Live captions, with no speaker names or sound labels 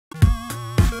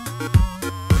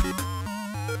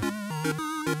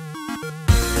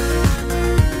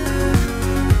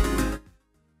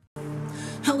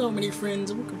Hello, my dear friends,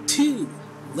 and welcome to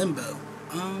Limbo.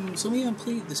 So we haven't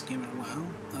played this game in a while.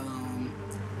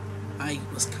 I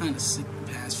was kind of sick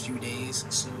the past few days,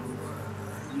 so,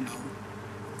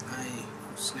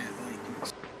 So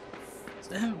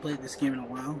I haven't played this game in a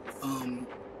while.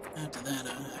 After that,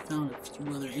 I found a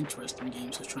few other interesting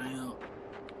games to try out.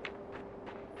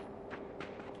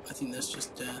 I think that's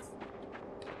just death.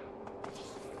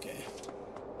 Okay.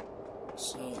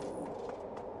 So...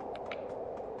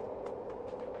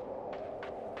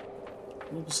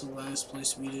 what was the last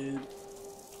place we did?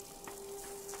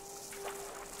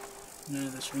 None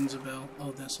of this rings a bell.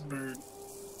 Oh, that's a bird.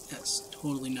 That's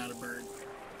totally not a bird.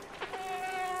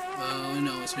 Oh, I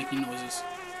know, it's making noises.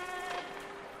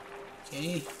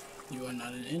 Okay, you are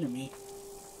not an enemy.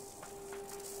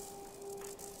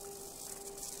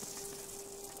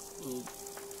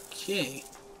 Okay.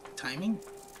 Timing?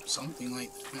 Something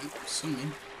like that.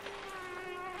 Assuming.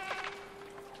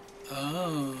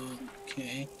 Oh,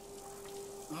 okay.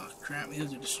 Oh crap, we have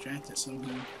to distract it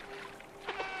somehow.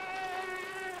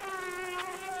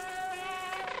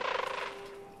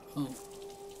 Oh.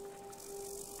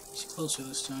 She's closer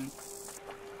this time.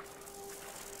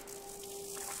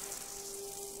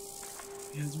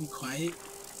 You have to be quiet.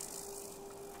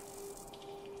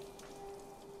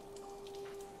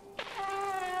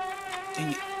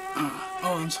 Dang it.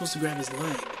 Oh, I'm supposed to grab his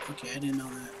leg. Okay, I didn't know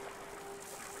that.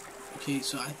 Okay,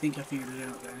 so I think I figured it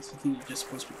out, guys. I think you're just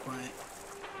supposed to be quiet.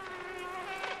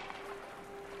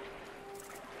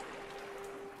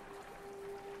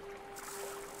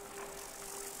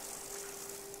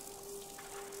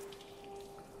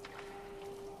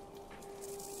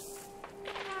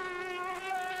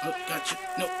 Oh, gotcha.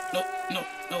 No, no, no,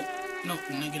 no, no,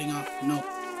 I'm not getting off. No,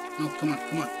 no, come on,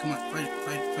 come on, come on. Fight it,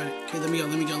 fight it, fight it. Okay, let me go,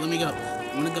 let me go, let me go.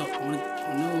 I wanna go, I wanna,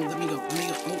 oh no, let me go, let me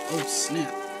go. Oh, oh,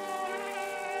 snap.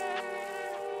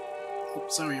 Oh,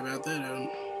 sorry about that.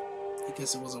 I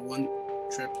guess it was a one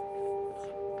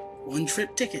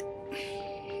trip ticket.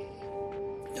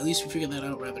 At least we figured that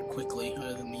out rather quickly,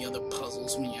 other than the other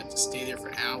puzzles when you have to stay there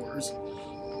for hours.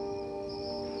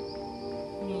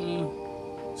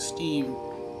 Steam.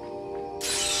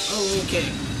 Oh, okay.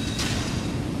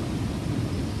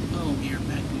 Oh, we are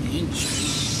back in the industry.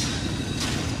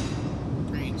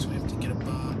 Great, so we have to get a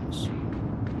box.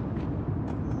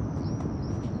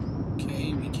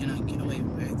 Okay, we cannot get away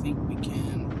with it. I think we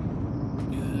can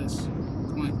do this.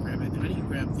 Come on, grab it. How do you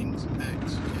grab things?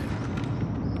 X. Okay.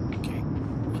 Okay.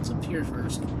 What's up here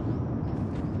first?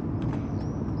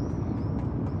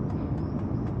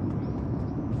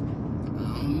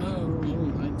 Oh no,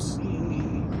 let's see.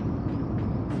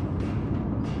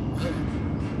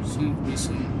 Seems to be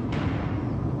some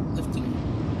lifting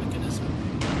mechanism.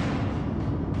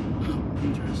 Oh,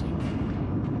 interesting.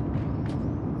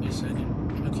 Wait a second.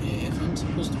 Okay, if I'm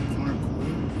supposed to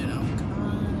parkour, then I'll kind of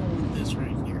want this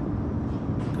right here.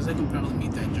 Because I can probably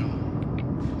meet that jump.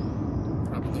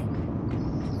 Probably. I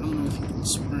don't know if you can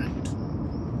sprint.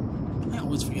 I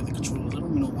always forget the controls. I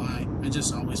don't know why. I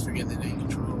just always forget the dang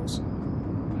controls.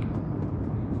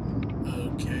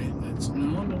 Okay, that's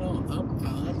no, up and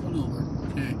over.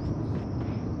 Okay.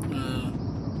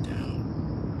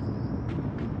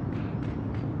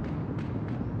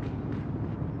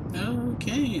 Down.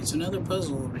 Okay, it's another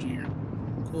puzzle over here.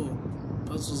 Cool.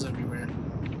 Puzzles everywhere.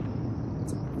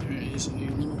 There is a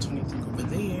little tiny thing over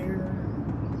there.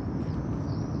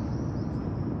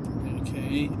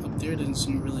 Okay, up there doesn't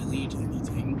seem to really lead to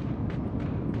anything.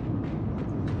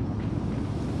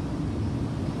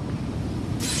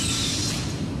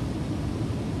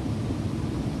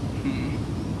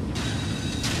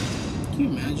 Can you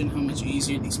imagine how much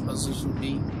easier these puzzles would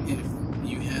be if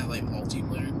you had like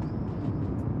multiplayer?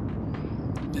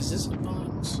 Is this a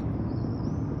box?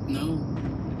 No.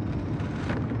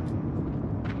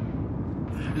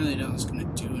 I really doubt it's gonna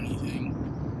do anything.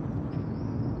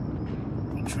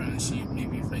 I'm trying to see if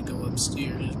maybe if I go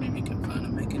upstairs, maybe I can find a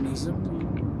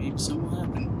mechanism. Maybe something will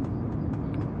happen.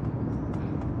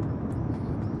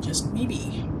 Just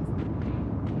maybe.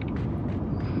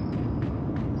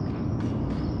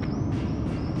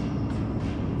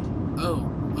 Oh,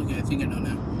 okay, I think I know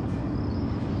now.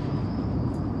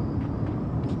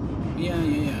 Yeah,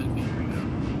 okay, here we go.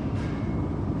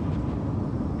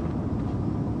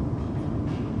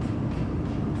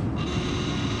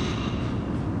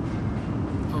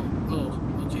 Oh,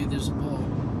 okay, there's a ball.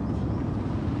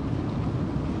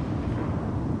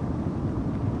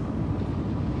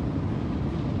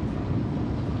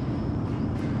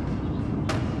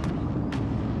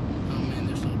 Oh man,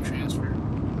 there's no transfer.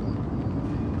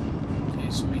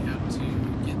 So we have to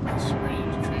get this ready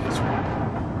to transfer.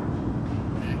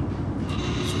 Okay.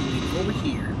 So we go over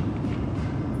here,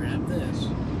 grab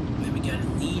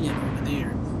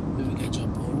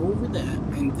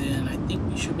and I think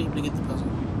we should be able to get the puzzle.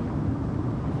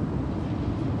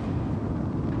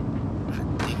 Ah,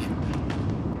 dang it.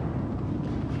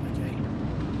 Okay.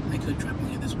 I could try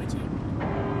playing it this way too.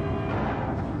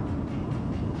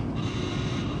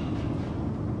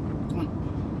 Come on.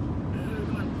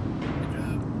 Come on. Good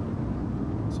job.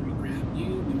 So we grab you,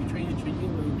 then we transfer you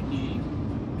over here.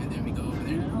 And then we go over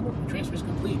there. Oh, look, the transfer is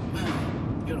complete. Wow.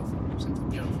 Beautiful. Something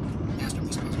beautiful.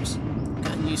 Masterpiece puzzles.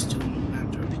 Gotten used to them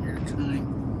after a period of time.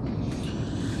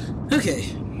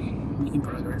 Okay. Making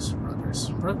progress.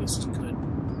 Progress is good.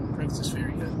 Progress is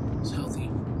very good. It's healthy.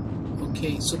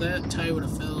 Okay, so that tire would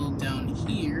have fell down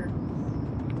here.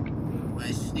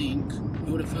 I think. It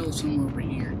would have fell somewhere over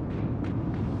here.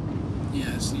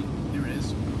 Yeah, see? There it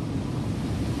is.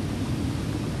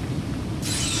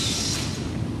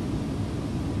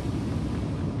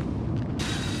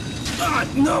 Ah,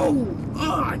 no!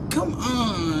 Ah, come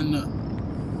on!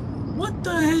 What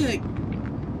the heck?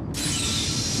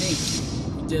 Hey,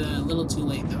 you did a little too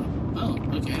late though. Oh,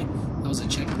 okay. That was a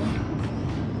checkpoint.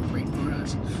 Great for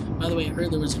us. By the way, I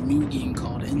heard there was a new game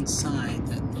called Inside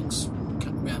that looks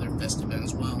rather festive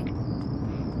as well.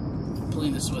 I'm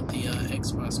playing this with the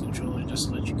Xbox controller just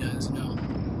to let you guys know.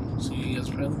 So you guys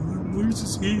probably, where's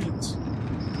his hands?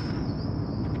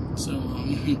 So,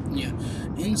 yeah.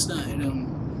 Inside,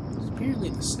 it's apparently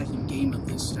the second game of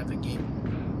this type of game.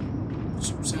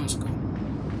 Which sounds cool.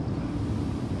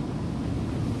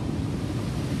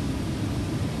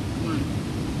 Come on.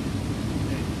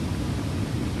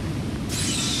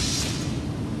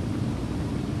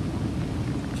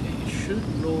 Okay, it should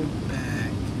roll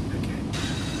back. Okay.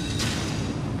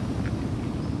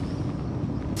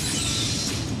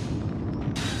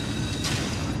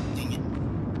 Dang it.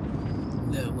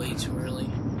 That way too early.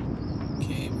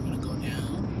 Okay, we're gonna go down.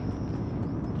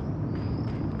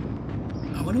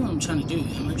 I wonder what I'm trying to do.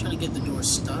 Am I trying to get the door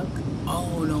stuck?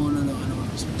 Oh, no, I know what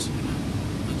I'm supposed to do now.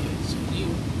 Okay, so you,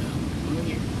 over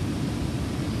here.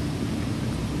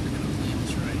 We're gonna play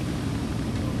this right.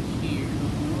 Over here.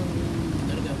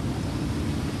 Let it go.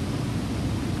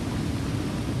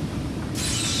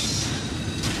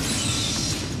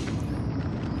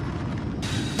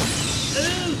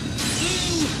 Ooh!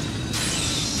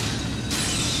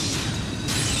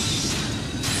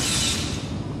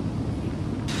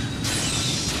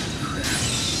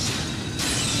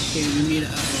 Okay, we made a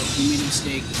mistake. We made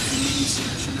a mistake.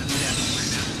 It should not be happening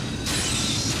right now.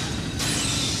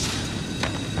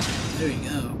 There we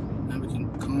go. Now we can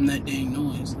calm that dang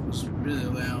noise. It was really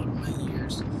loud in my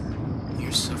ears.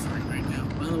 Ears suffering right now.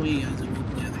 By the way, guys, I will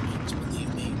play other games,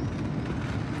 believe me.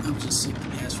 I was just sick the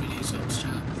past few days, so I was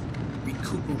trying to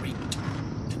recuperate.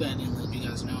 Too bad I didn't let you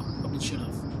guys know. Probably should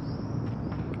have.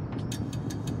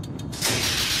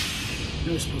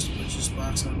 You were supposed to put this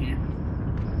box on here.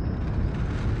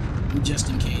 Just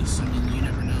in case. I mean, you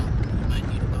never know. You might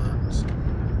need a box.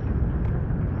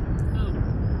 Oh.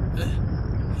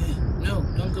 Yeah. No,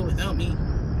 don't go without me.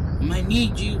 I might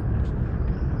need you.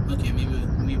 Okay,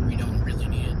 maybe we don't really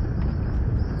need it.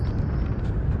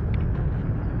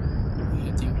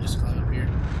 Yeah, I think we just climb up here.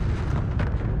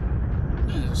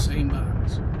 Yeah, it's the same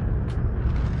box.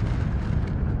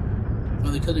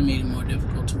 Well, they could have made it more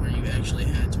difficult to where you actually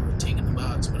had to have taken the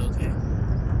box, but okay.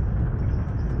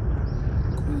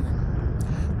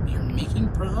 Making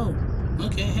pro.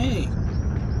 Okay, hey.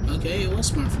 Okay, it was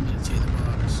smart for me to take the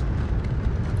box.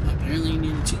 Apparently you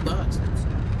needed 2 boxes.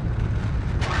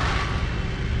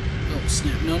 Oh,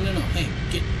 snap. No. Hey,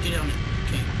 get on it.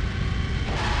 Okay.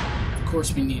 Of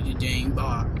course we need a dang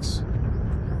box.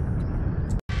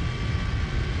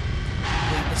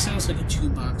 Yeah, it sounds like a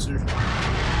 2-boxer.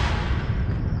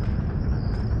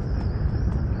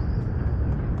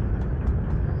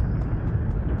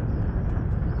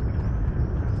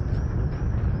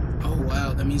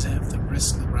 That means I have to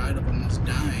risk the ride of almost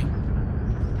dying.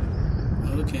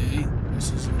 Okay,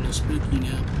 this is a little spooky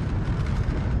now.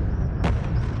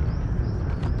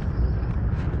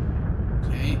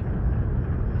 Okay.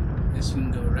 This can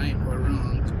go right or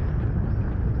wrong.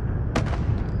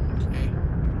 Okay.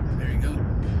 There you go.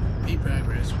 Made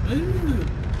progress. Woo!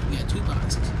 We got 2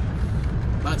 boxes.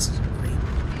 Boxes are great.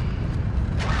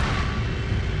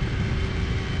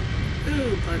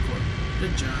 Ooh, parkour.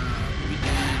 Good job.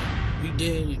 We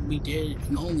did it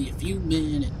in only a few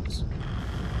minutes.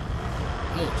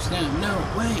 Oh, snap. No,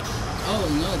 wait. Oh,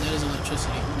 no, that is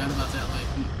electricity. Not about that light.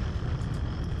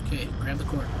 Okay, grab the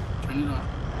cord. Turn it off.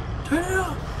 Turn it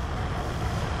off!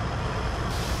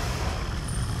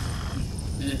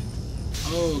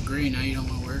 Oh, great. Now you don't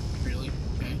want to work. Really?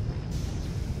 Okay.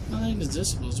 How the heck is this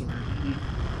supposed to work?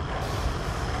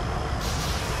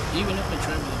 Even if I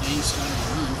try with a dang start and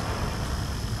run.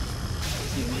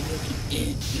 Okay, maybe I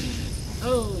can...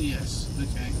 Oh, yes.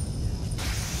 Okay.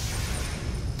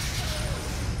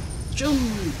 Jump!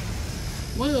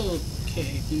 Whoa!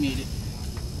 Okay, you made it.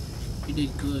 You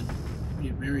did good. You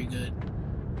did very good.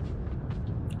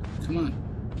 Come on.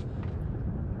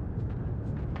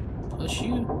 Push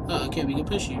you? Oh, okay, we can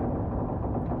push you.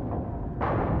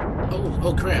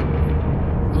 Oh crap.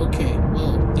 Okay,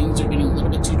 well, things are getting a little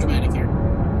bit too dramatic here.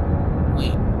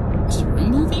 Wait, is the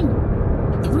room moving?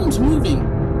 The room's moving!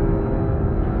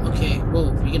 Okay, well,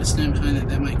 if we get a stand behind that,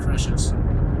 that might crush us.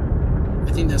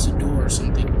 I think that's a door or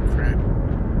something. Crap.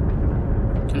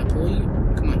 Can I pull you?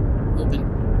 Come on, open.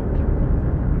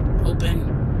 Open!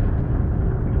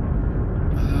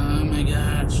 Oh my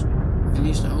gosh. It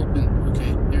needs to open.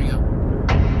 Okay, there we go.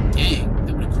 Dang,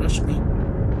 that would have crushed me.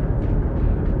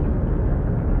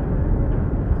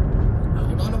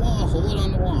 Hold on the wall, hold it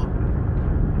on the wall.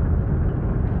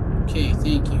 Okay,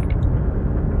 thank you.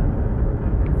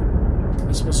 Am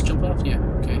I supposed to jump off? Yeah,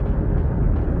 okay.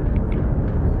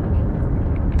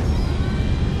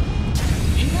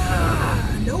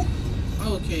 Yeah! Nope!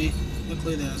 Okay,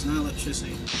 luckily that was not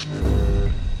electricity.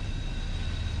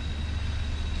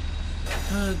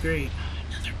 Oh, great.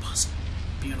 Another puzzle.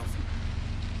 Beautiful.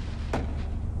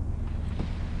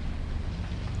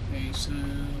 Okay, so...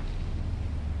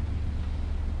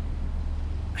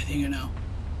 I think I know.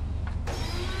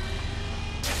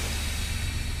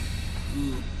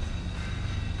 Ooh.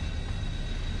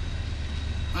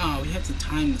 Oh, we have to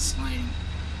time the sliding.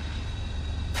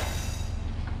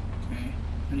 Okay,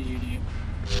 what did you do?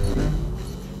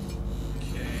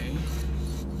 Okay.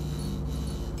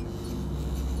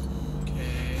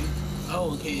 Okay.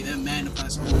 Oh, okay, that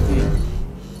magnifies the whole thing.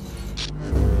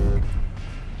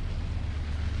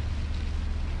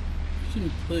 I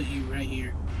can put you right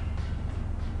here.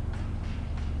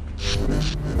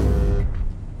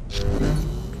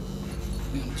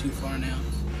 I'm too far now.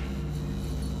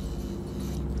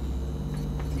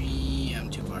 I'm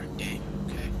too far. Dang.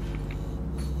 Okay.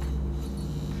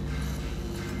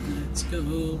 Let's go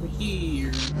over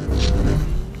here.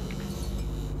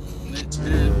 Let's have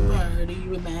a party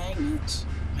with magnets.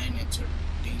 Magnets are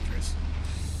dangerous.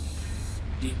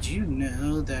 Did you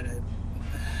know that a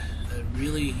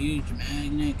really huge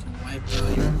magnet can wipe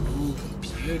out your whole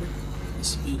computer? It's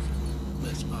spooky,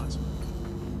 but it's possible.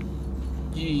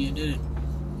 Yeah, you did it.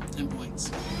 10 points.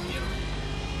 Yep.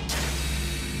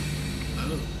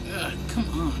 Oh, come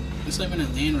on. It's like when I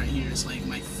land right here, it's like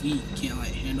my feet can't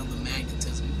like handle the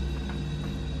magnetism.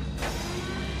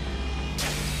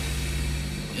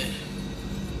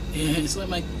 Yeah, it's like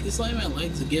my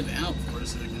legs give out for a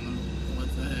second. What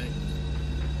the heck?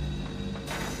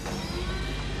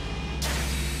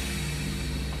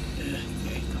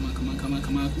 Okay,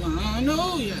 come on.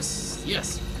 No, yes.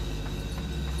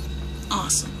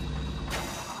 Awesome.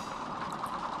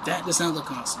 That does not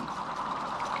look awesome.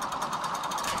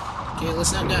 Okay,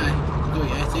 let's not die. Oh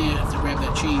yeah, I think I have to grab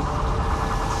that cheap.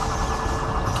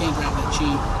 I can't grab that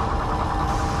cheap.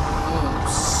 Oh,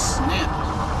 snap.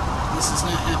 This is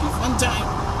not happy fun time.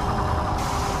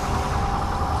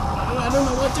 Oh, I don't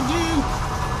know what to do.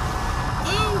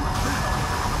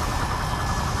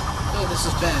 Oh, this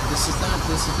is bad. This is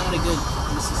not a good.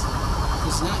 This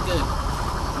is not good.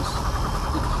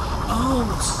 Oh,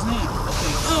 snap.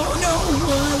 Okay. Oh, no!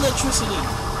 Electricity!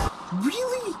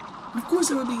 Really? Of course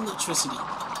there would be electricity. Of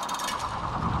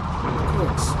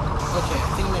course. Okay, I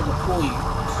think I'm able to pull you.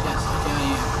 Yes, okay, I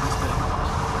am. That's good.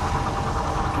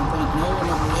 Jump on. No,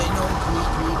 another way. No, come on.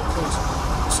 Close.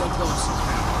 We're so close. I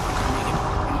can make it.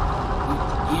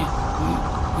 Yeah.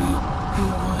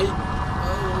 What?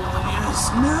 Oh, yes.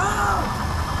 No!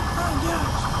 Oh,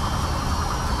 gosh.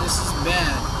 This is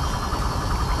bad.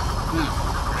 No.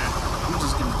 I'm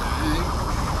just gonna die.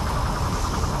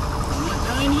 I'm not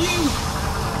dying to you!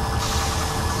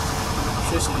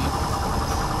 Electricity.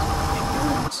 It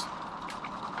burns.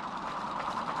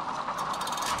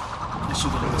 I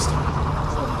should get it this time.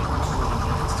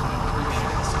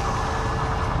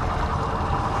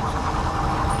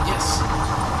 Yes!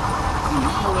 I'm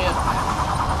all the way up there.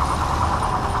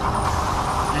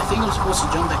 I think I'm supposed to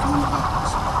jump back in the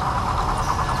box.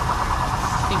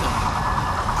 I think I am.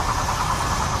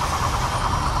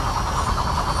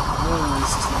 Oh,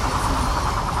 this is not good fun.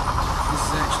 This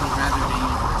is actually rather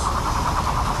dangerous.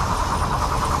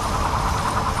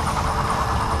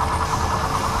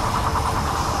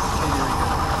 Okay, there we go.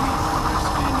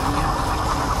 Okay, now we have to like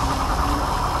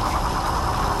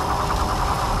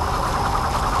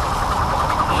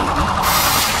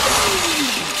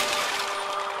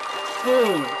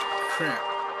oh, crap.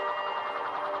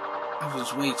 I was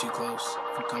way too close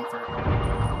for comfort.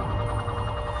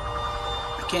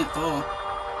 I can't fall.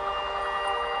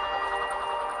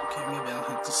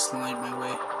 to slide my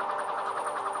way.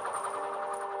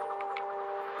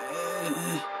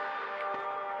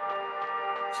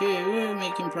 Okay, we're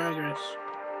making progress.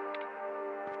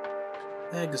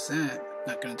 The heck is that?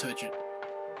 Not gonna touch it.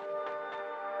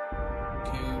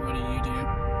 Okay, what do?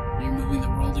 You're moving the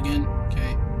world again?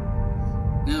 Okay.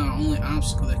 Now our only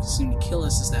obstacle that can seem to kill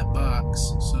us is that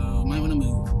box, so might want to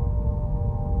move.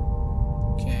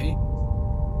 Okay.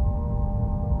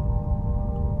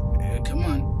 Come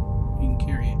on. You can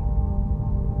carry it.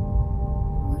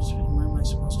 Where am I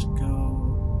supposed to go?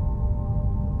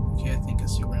 Okay, I think I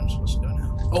see where I'm supposed to go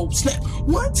now. Oh, snap!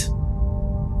 What?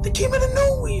 That came out of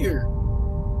nowhere!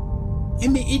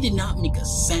 It did not make a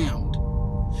sound.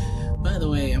 By the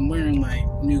way, I'm wearing my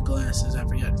new glasses. I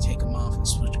forgot to take them off and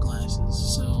switch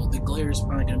glasses. So the glare is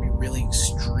probably going to be really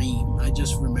extreme. I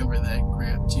just remember that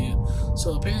crap too.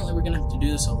 So apparently we're going to have to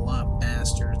do this a lot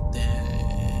faster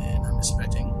than I'm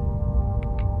expecting.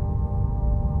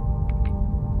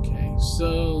 Okay,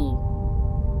 so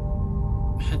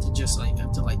I have to just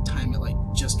time it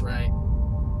just right.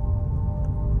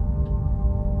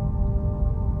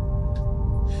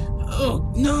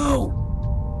 Oh no!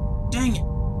 Dang it!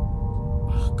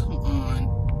 Oh, come on.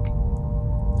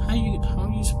 How are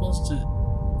you supposed to?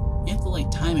 You have to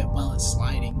time it while it's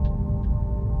sliding.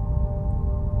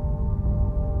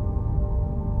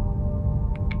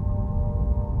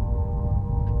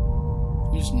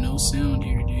 There's no sound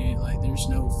here, dude. There's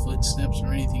no footsteps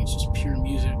or anything. It's just pure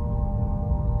music.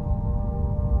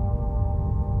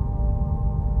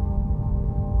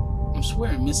 I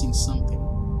swear I'm missing something.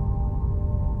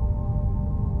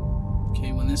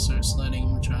 Okay, when this starts sliding, I'm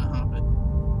gonna try to hop it.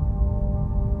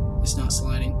 It's not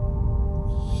sliding.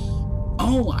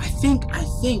 Oh, I think,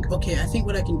 okay, I think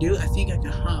what I can do, I think I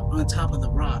can hop on top of the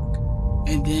rock,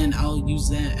 and then I'll use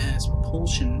that as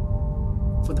propulsion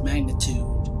for the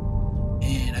magnitude,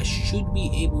 and I should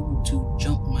be able to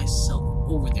jump myself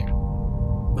over there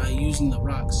by using the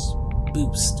rock's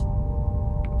boost.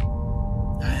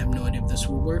 I have no idea if this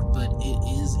will work, but it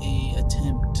is a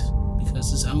attempt,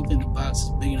 because I don't think the box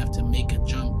is big enough to make a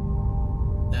jump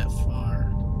that far.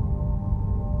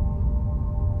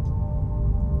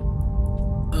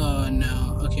 Oh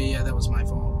no, okay, yeah, that was my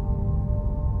fault.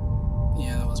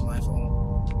 Yeah, that was my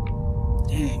fault.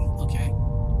 Dang, okay.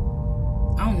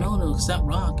 I don't know though, because that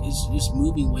rock is just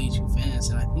moving way too fast,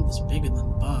 and I think it's bigger than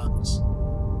the box.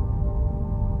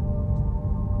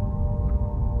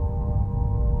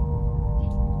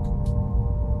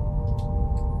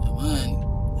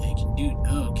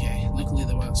 Okay, luckily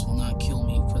the box will not kill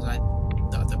me, because I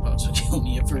thought the box would kill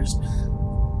me at first.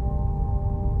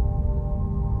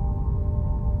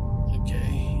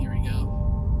 Okay, here we go.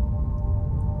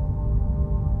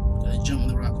 Gotta jump on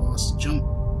the rock wall. Jump.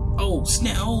 Oh,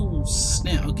 snap! Oh,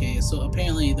 snap! Okay, so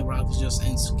apparently the rock is just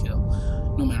insta-kill,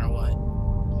 no matter what.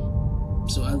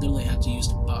 So I literally have to use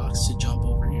the box to jump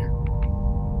over here.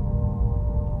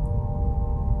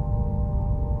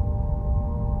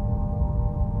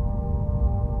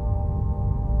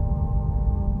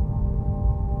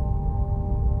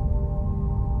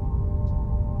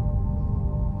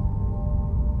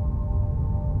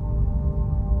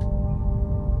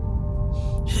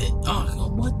 Oh,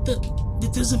 what the?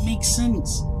 That doesn't make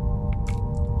sense.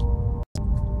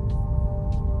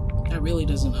 That really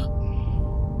does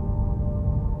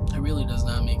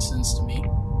not make sense to me.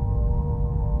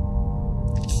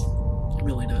 It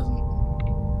really doesn't.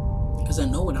 Because I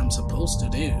know what I'm supposed to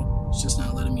do. It's just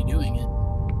not letting me doing it.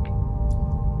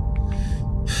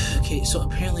 Okay, so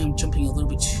apparently I'm jumping a little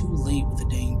bit too late with the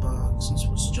dang box. I'm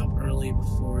supposed to jump early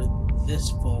before this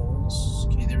falls.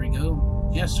 Okay, there we go.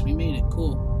 Yes, we made it.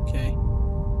 Cool. Okay.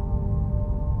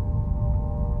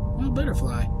 Oh,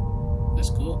 butterfly.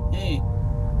 That's cool. Hey.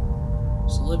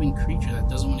 It's a living creature that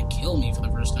doesn't want to kill me for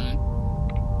the first time.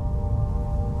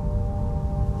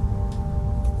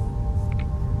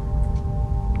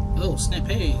 Oh, snap.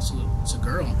 Hey, it's a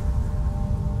girl.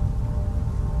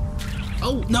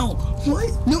 Oh, no.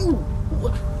 What? No.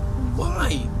 What?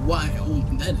 Why? Why? Oh,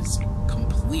 that is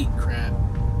complete crap.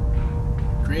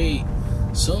 Great.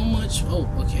 So much. Oh,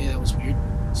 okay, that was weird.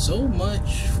 So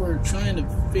much for trying to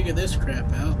figure this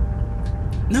crap out.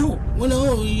 No, well,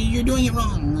 no, you're doing it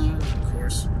wrong. Of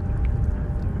course.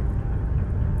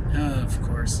 Of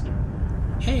course.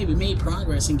 Hey, we made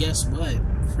progress, and guess what?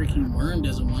 Freaking worm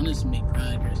doesn't want us to make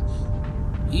progress.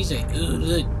 He's like, oh,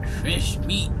 look, fresh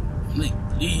meat. I'm like,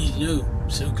 please, no, I'm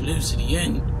so close to the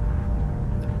end.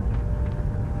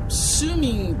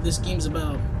 Assuming this game's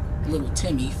about little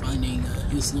Timmy finding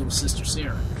his little sister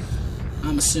Sarah.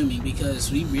 I'm assuming, because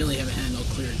we really haven't had no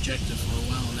clear objective for a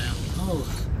while now. Oh,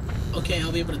 okay,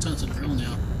 I'll be able to talk to the girl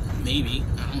now. Maybe,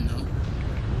 I don't know.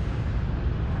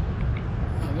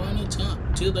 wanna talk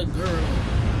to the girl.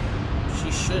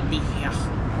 She should be here.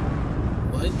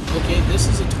 What? Okay, this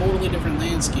is a totally different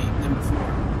landscape than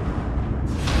before.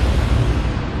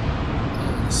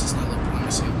 Oh, this does not look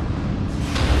promising.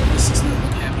 This does not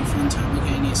look happy fun time.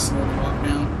 Okay, I need to slow the walk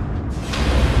down.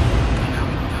 Okay, now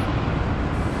we can go.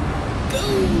 Go!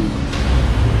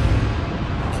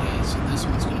 Okay, so this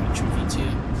one's gonna be tricky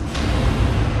too.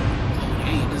 Oh,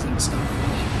 hey, it doesn't stop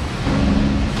falling.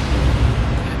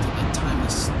 The time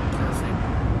is perfect.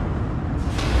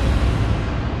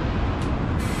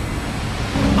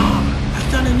 Oh, I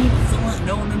thought I needed to fill in.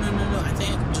 No. I think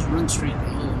I can just run straight. Oh,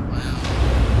 wow.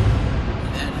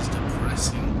 That is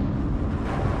depressing.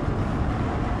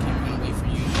 Okay, we're gonna wait for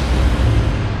you.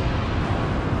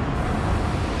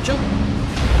 Jump!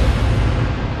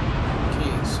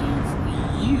 Okay, so for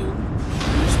you,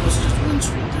 you're supposed to just run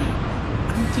straight through. I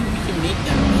don't think we can make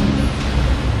that run though.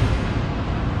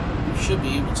 We should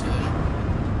be able to though.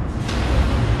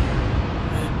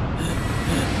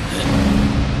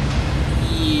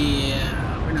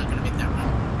 Yeah, we're not gonna make that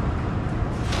run.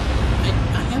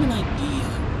 I have an idea.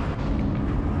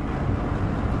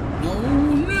 No!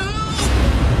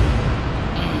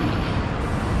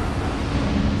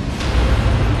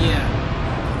 Yeah,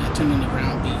 that turned into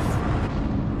ground beef.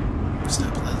 It's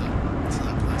not pleasant. It's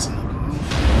not pleasant at all.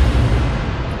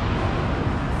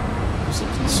 I'm so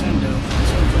concerned though. This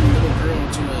went from a little girl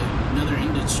to another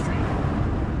industry.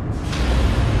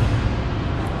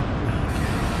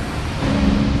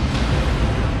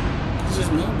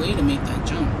 There's no way to make that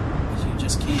jump. You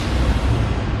just can't.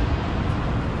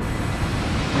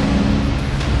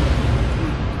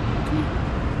 Come on.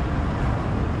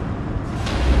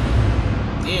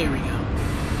 There we go.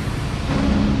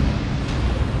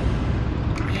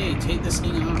 Hey, take this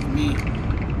thing off me.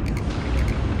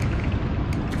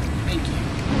 Thank you.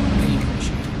 Really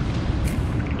appreciate it.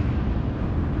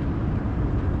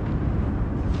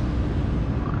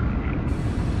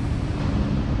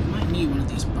 I might need one of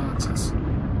these boxes. I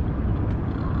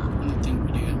don't think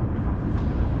we do.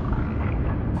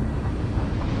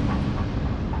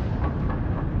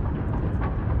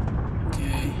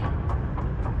 Okay.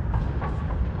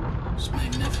 It's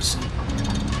magnificent.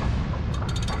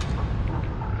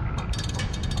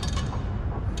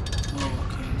 Oh,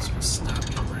 okay, it's just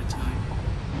stopping at the right time.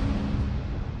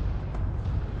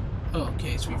 Oh,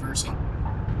 okay, it's reversing.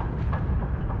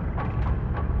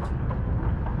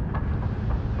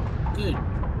 Good.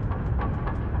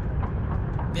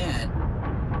 Bad.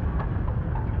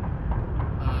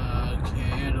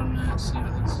 Okay, I don't know. See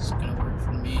how this is gonna work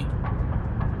for me.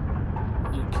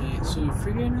 Okay, so we're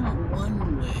figuring out one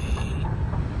way.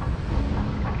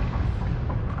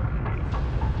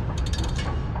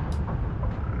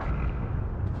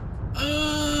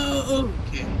 Oh,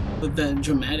 okay. With that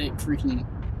dramatic freaking.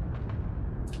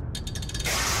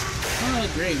 Oh,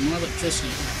 great, more electricity,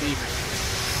 my favorite.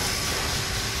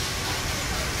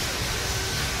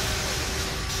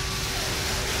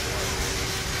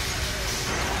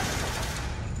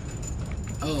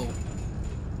 Oh.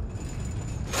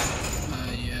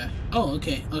 Yeah. Oh,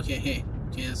 okay, hey.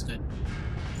 Okay, that's good.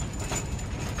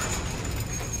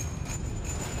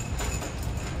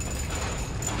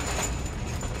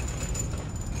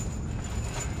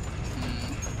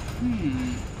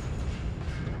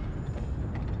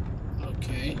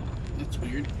 Okay, that's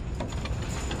weird.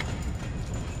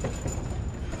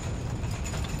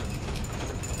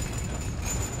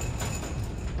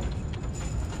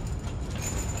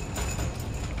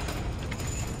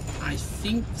 I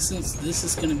think since this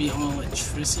is going to be all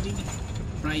electricity,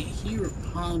 right here would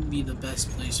probably be the best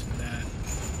place for that.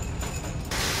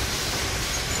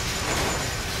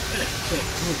 Okay,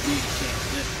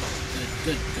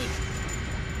 okay, good.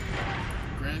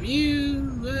 Grab you.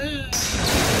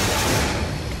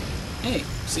 Hey,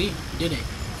 see, you did it.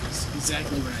 That's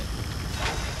exactly right.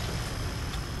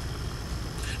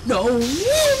 No,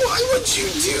 why would you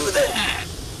do that?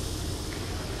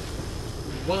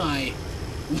 Why?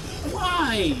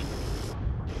 Why?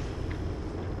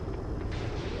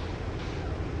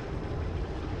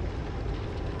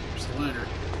 There's the ladder.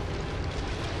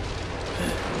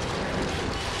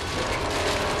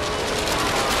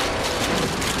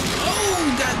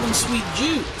 Oh, got them sweet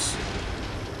jukes.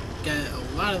 Got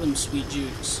a lot of them sweet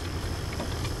jukes.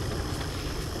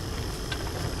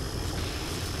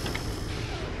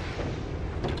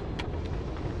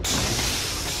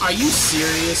 Are you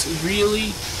serious?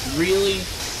 Really? Really?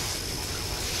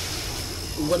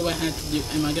 What do I have to do?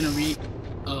 Am I gonna read?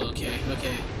 Oh, okay,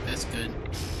 okay, that's good.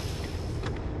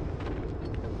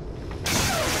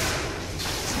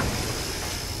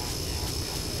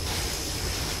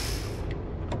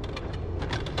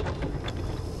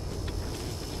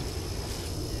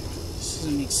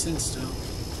 makes sense, though.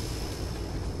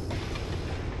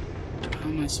 How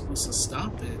am I supposed to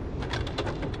stop it?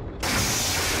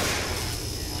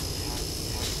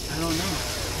 I don't know.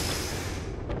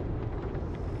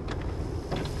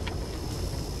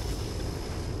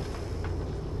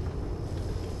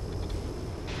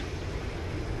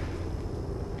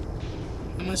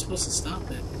 How am I supposed to stop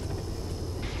it?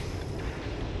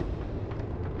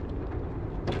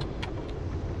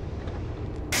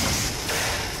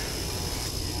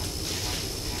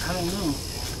 I don't know.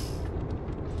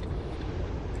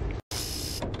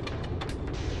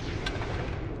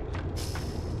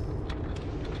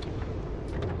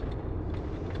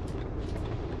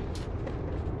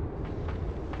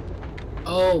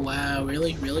 Oh, wow.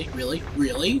 Really? Really? Really?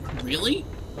 Really? Really?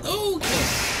 Okay.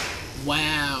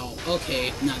 Wow.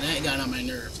 Okay. Now that got on my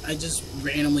nerves. I just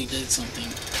randomly did something.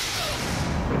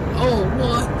 Oh,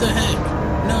 what the heck?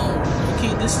 No.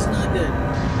 Okay, this is not good.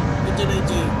 What did I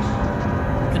do?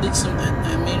 I did something.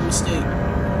 I made a mistake.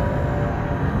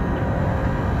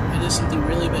 I did something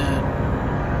really bad.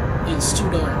 It's too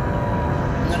dark.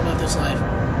 I'm not about this life.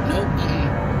 Nope.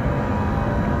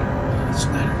 It's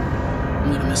better.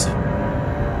 I'm gonna miss it.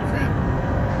 Crap.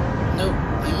 Nope.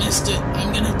 I missed it.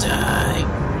 I'm gonna die.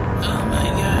 Oh my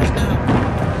gosh, no.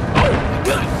 Oh my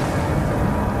god!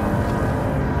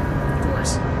 Of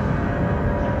course.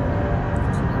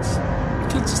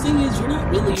 Because the thing is, you're not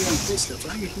really hearing footsteps.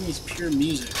 All you're hearing is pure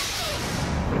music.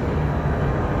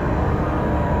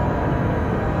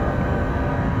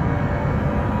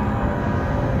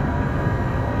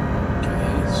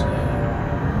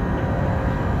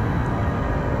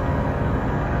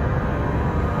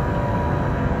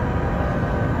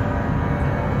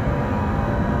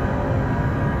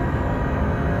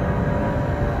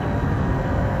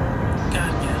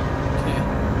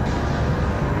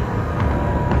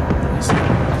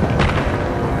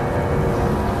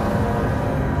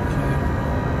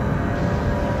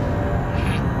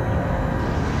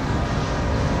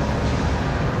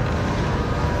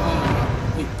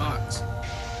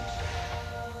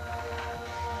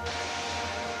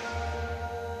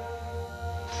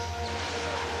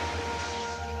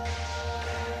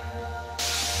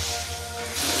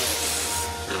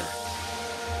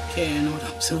 Okay, I know what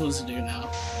I'm supposed to do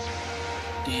now.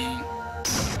 Dang.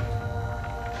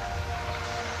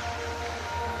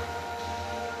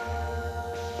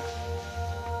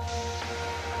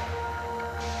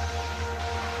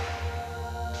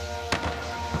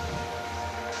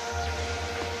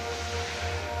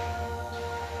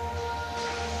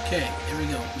 Okay, there we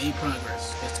go. Made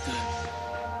progress. That's good.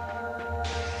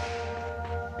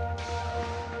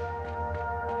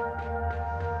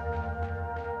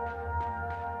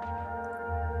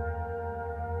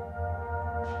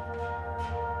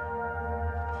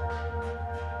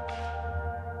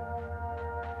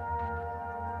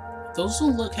 Those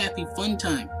don't look happy fun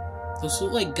time. Those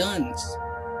look like guns.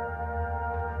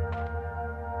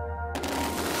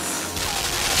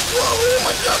 Whoa, oh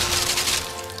my god!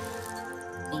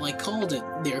 Well, I called it.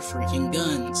 They're freaking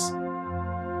guns.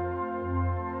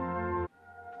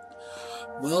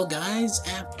 Well, guys,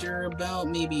 after about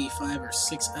maybe 5 or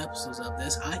 6 episodes of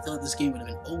this, I thought this game would have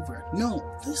been over. No,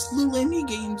 this little indie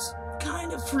game's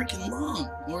kind of freaking long.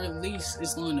 Or at least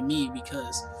it's long to me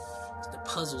because the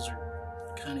puzzles are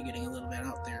kind of getting a little bit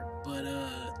out there. But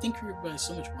thank you everybody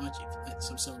so much for watching. If you like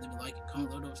this episode, leave a like,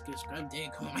 comment, load up, subscribe,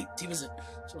 dang, come on, my team is it.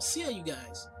 So I'll see you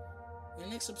guys in the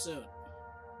next episode.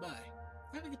 Bye.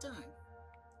 Have a good time.